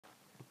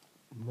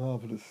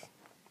Marvelous.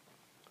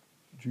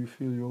 Do you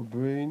feel your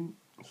brain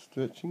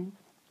stretching?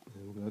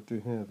 I'm glad to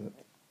hear that.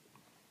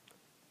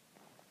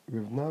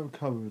 We've now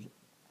covered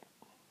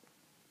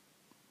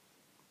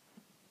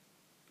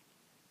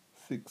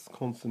 6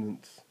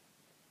 consonants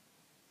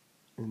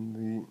in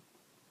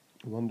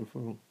the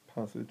wonderful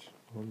passage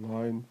or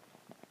line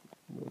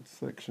that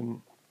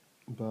section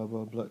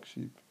Baba Black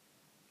Sheep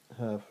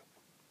have.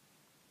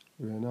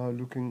 We are now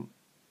looking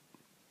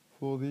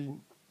for the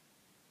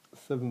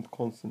 7th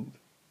consonant.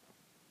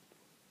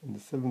 And the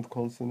 7th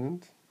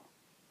consonant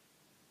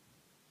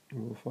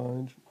you will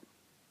find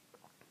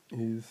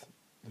is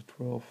the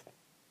 12th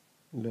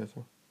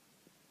letter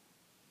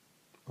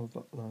of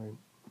that line.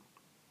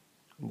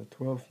 And the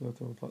 12th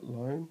letter of that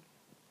line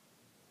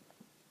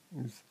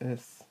is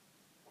S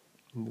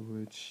in the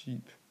word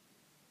sheep.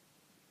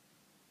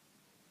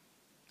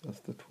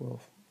 That's the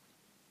 12th.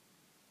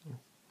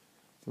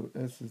 So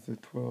S is the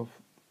 12th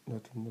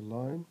letter in the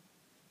line,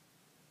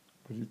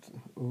 but it's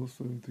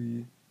also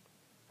the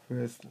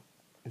first.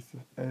 S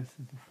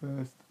is the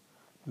first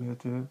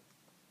letter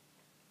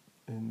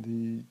in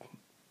the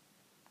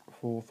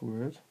 4th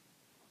word.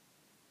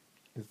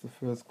 It's the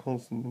first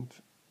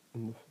consonant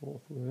in the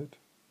 4th word.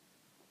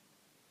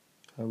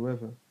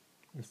 However,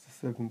 it's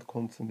the 7th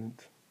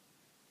consonant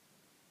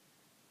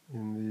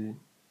in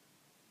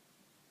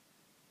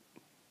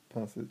the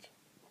passage.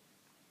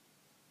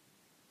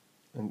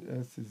 And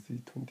S is the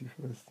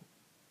 21st,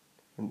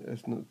 and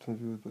S not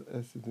 21st, but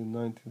S is the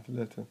 19th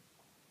letter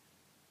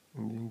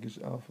in the English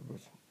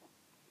alphabet.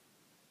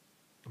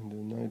 And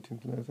the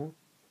 19th letter,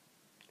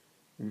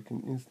 we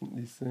can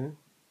instantly say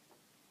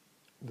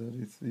that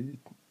it's the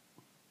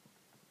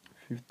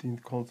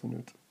 15th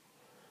consonant,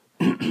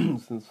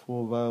 since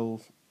 4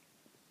 vowels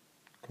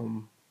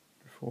come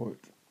before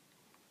it.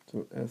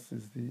 So S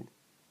is the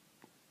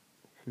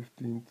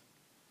 15th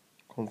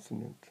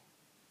consonant.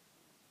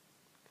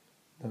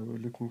 Now we're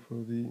looking for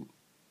the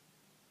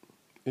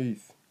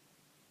 8th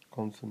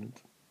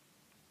consonant.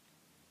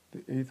 The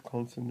 8th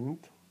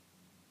consonant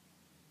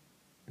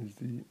is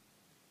the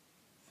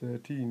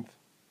 13th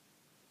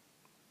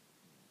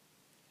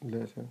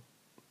letter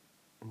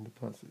in the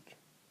passage,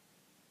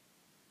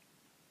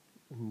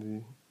 in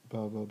the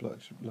Baba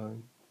Black Sheep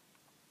line.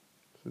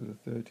 So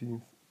the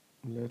 13th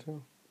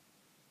letter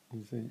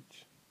is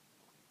H.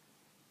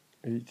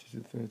 H is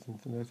the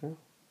 13th letter.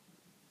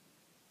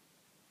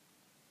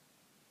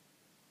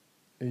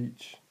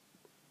 H,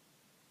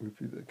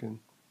 repeat that again.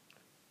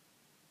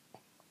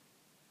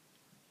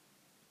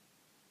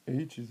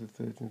 H is the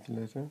 13th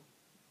letter.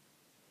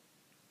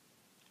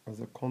 As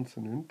a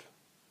consonant,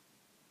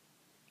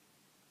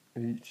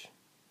 H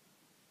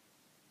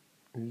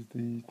is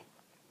the,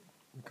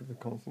 look at the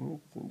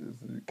consonants and as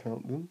we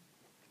count them,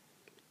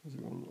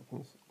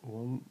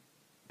 1,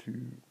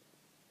 2,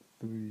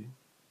 3,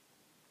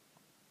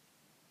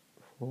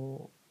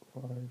 4,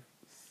 5,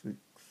 6,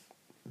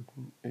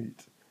 7,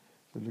 8.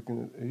 So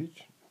looking at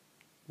H,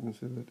 you can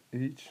say that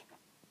H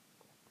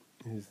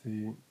is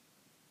the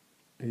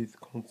 8th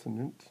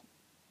consonant.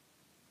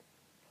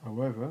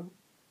 However,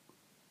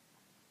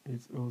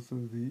 it's also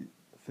the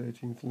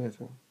 13th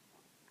letter.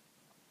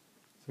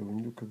 So when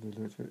you look at the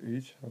letter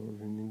H,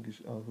 however, in the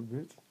English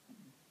alphabet,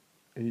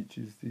 H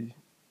is the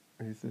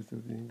 8th letter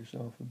of the English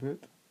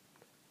alphabet,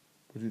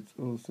 but it's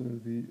also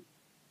the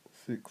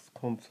 6th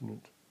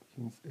consonant,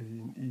 since A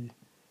and E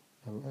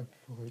are right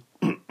before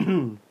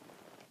it.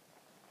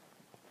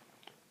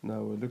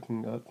 Now we're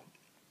looking at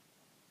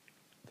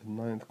the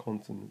 9th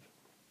consonant.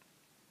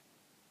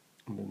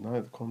 And the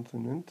 9th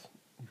consonant,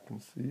 you can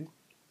see,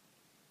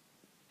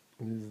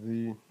 is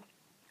the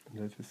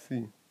letter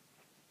C.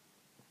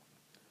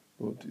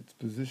 But its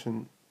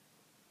position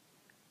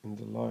in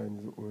the line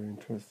is what we're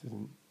interested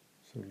in.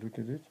 So look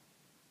at it.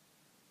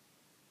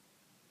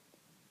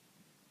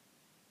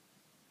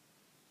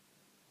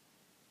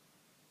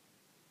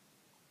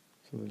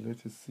 So the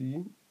letter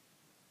C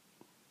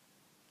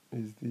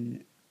is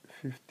the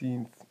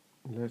 15th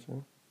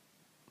letter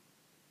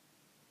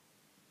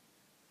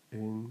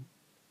in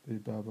the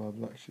Baba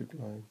Black Sheep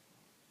line.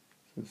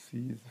 So C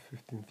is the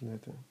 15th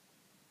letter.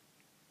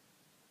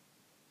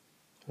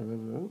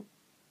 However,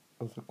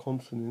 as a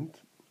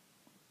consonant,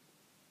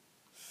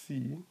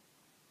 C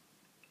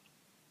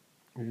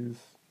is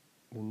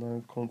the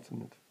 9th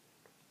consonant.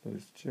 Let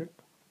us check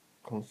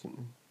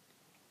consonant.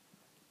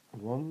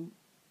 1,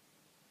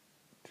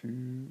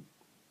 2,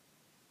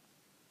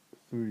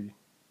 3,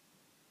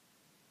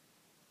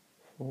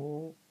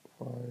 4,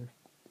 5,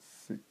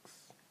 6.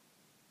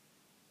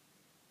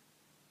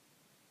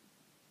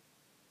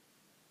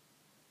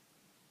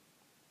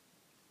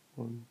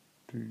 1,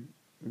 2,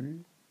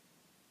 3,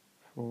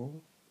 4,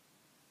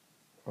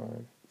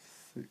 5,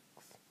 6,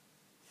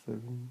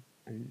 7,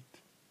 8,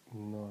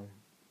 9.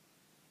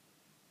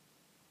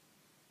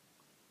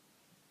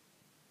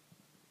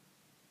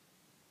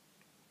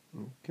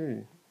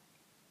 Okay.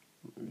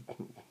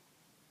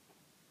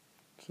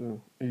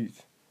 So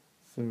 8.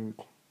 So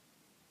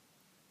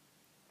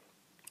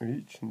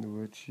H in the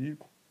word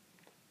sheep,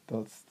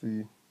 that's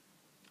the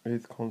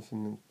 8th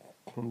consonant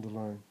on the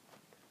line,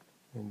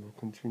 and we'll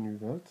continue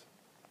that.